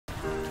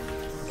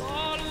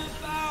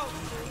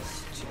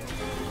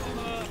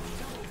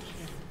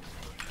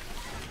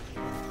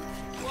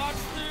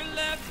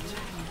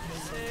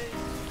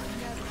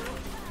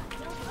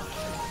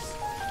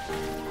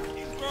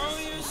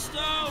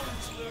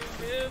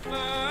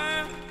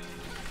river.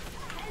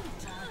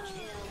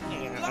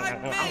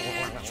 Like me,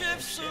 it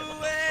drifts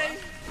away.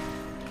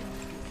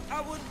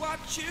 I would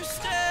watch you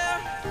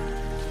stare.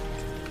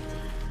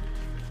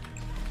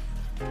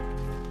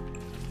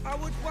 I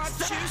would watch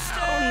you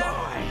stare. Oh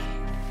my.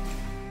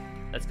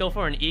 Let's go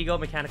for an ego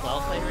mechanical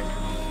outplay right now.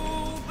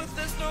 Oh, but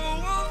there's no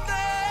one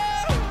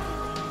there.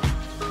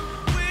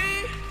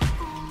 We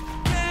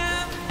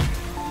can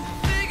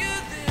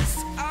figure this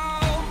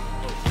out.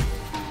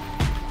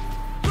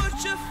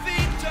 Put your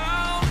feet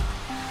down.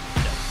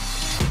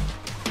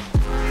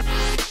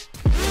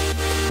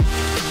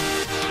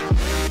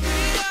 We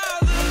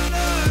are the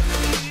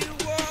lucky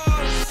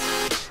ones.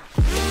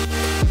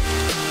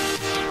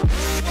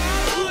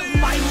 Oh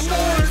my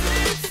lord!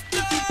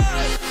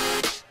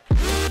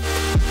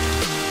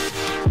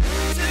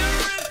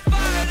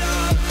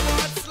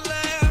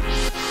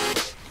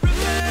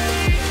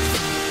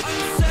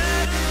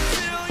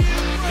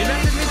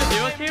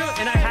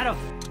 And I had a...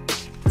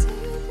 This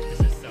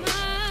is so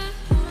bad.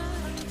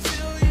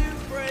 Till you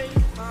break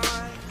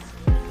my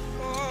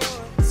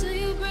heart. Till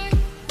you break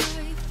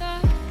my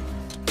thought.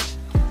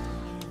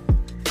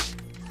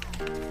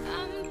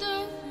 I'm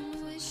throwing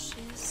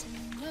wishes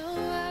and no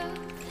out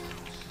and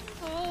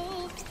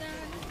hope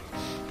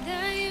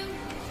that you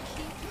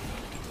keep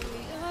for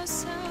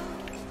yourself.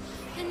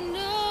 And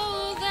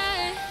know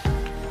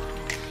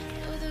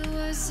there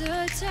was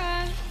a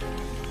time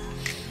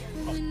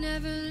when we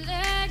never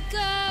let go.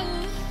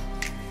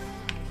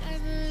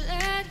 Never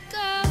let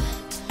go.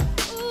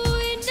 Ooh,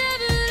 we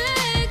never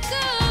let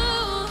go.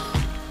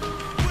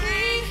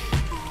 We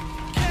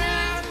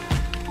can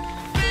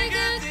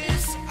figure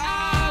this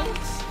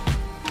out.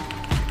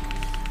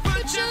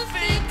 Put your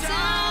feet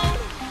down.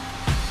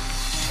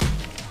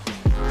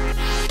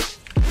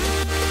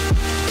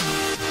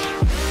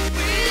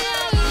 We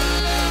are the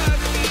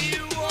lucky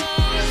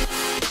ones.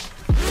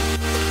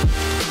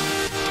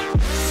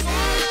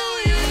 Swallow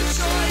your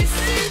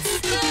choices.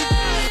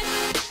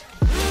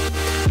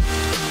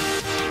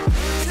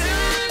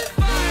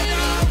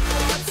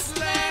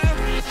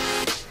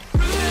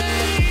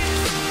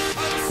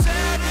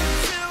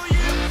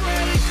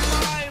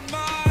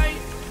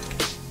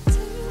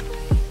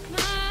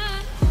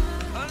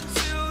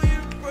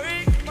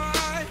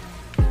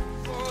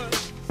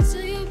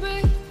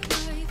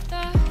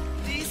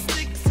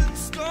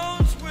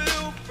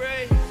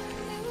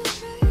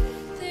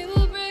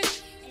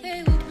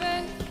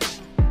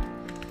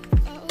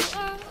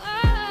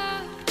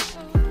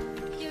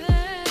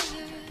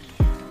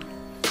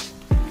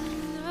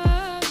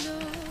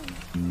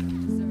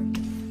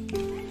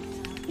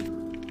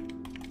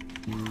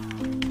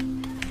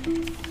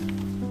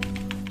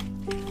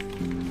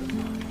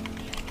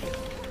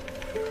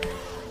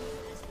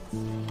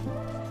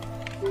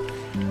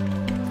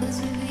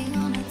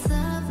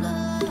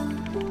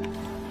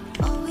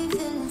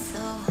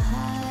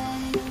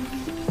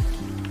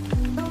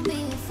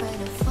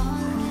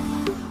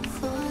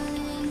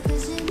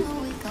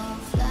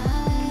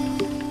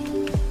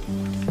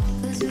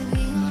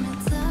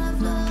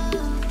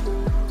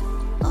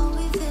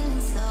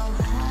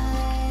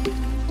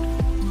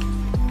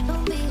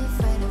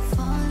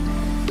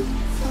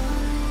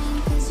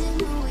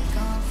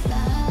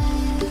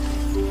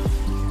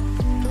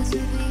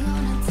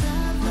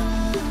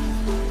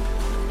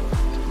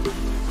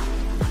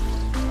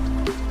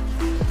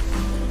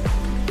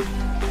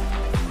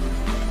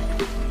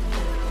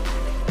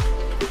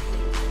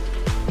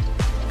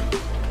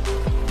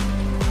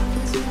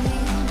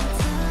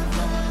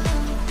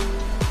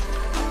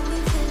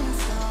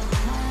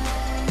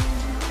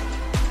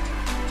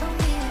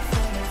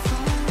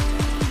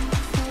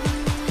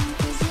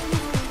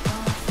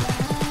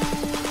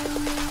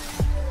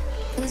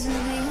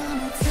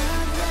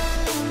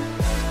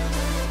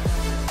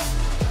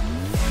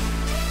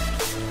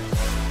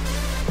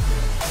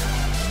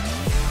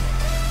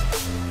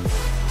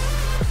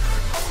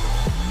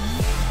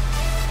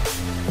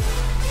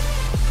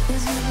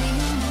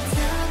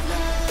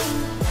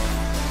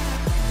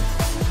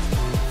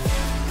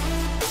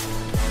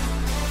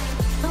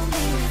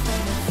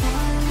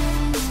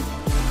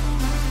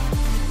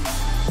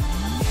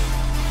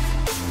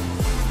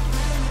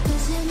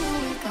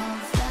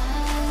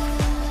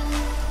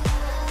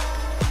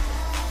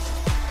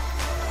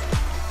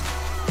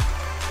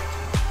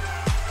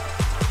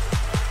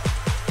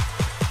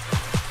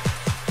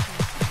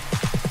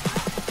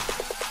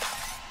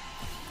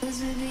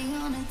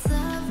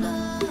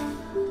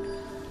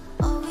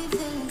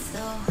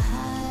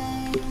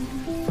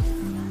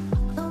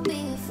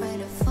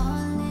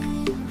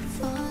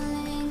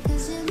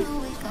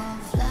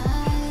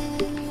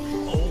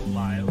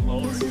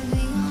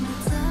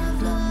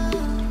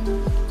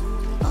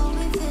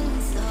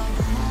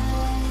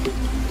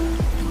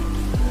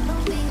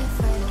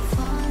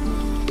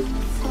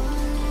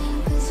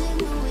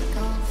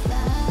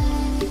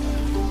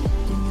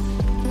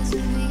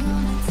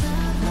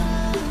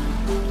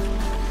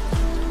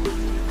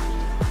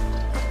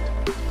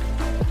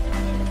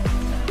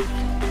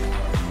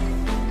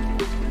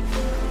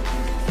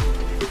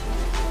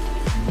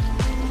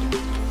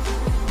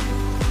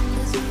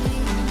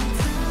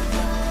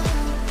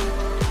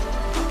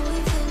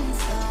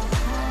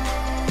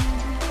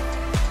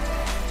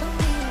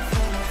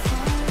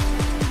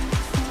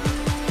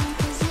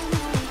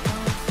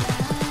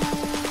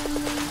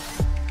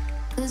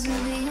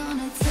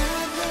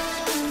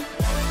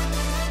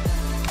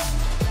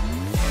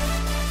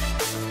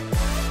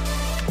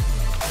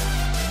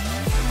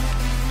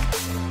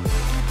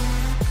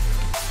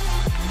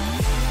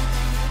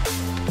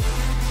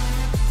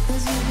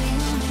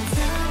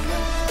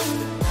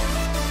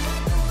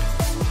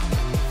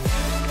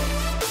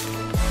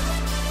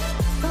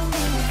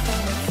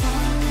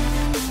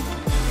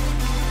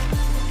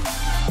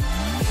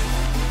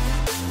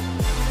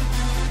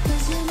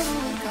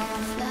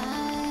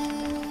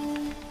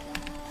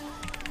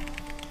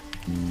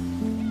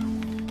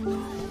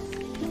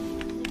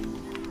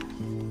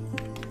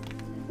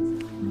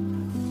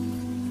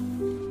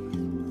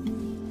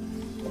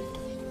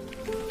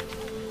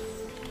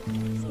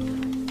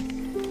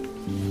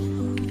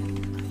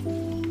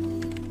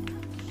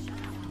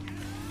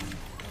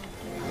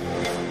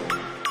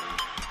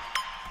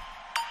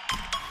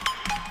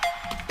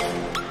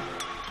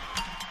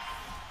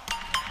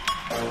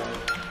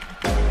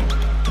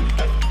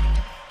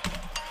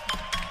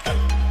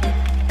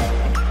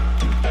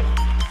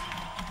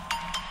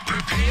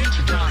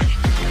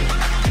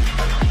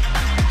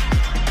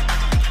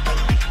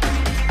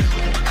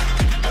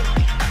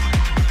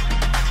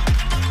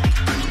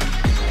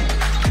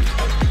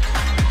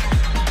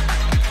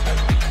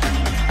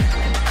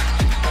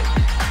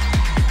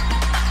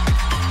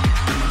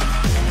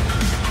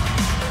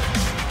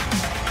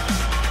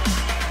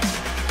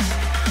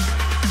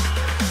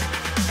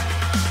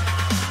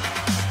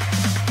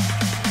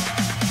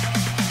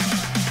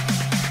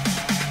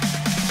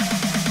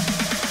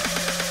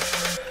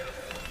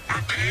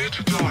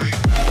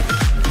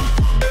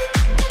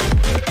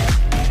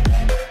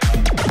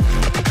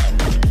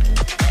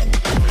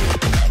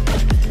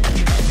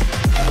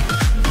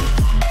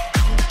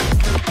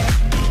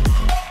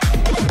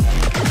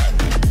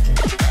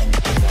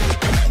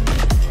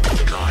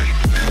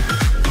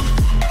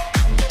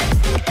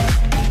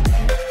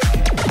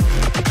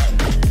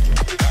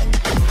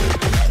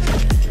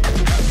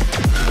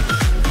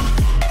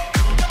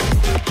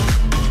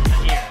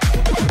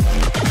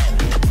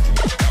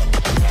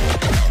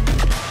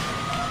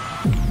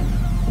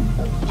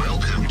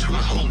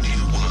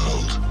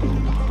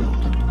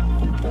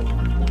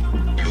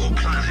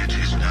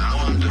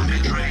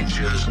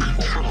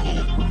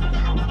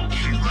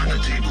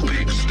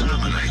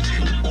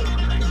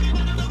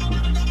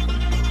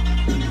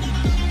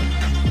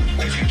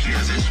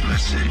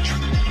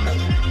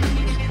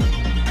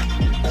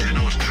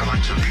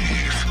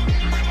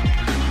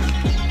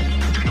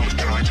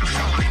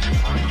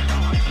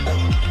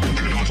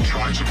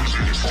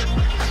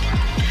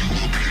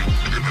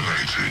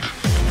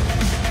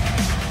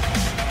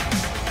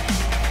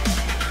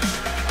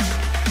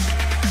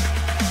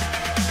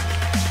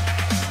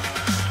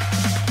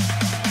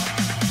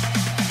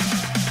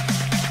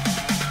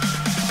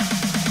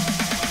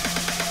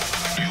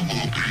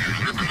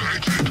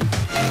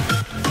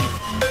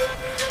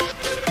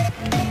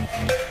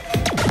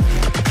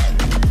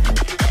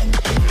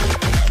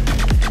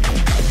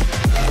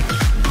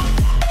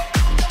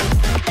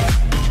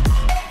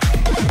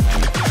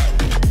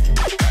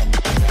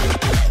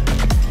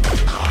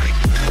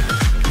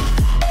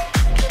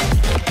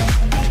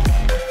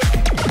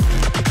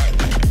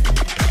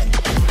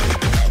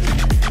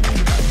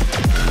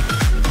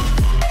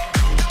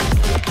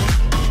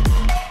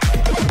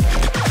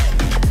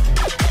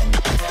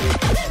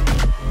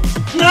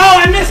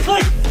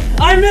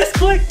 I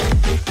misclicked!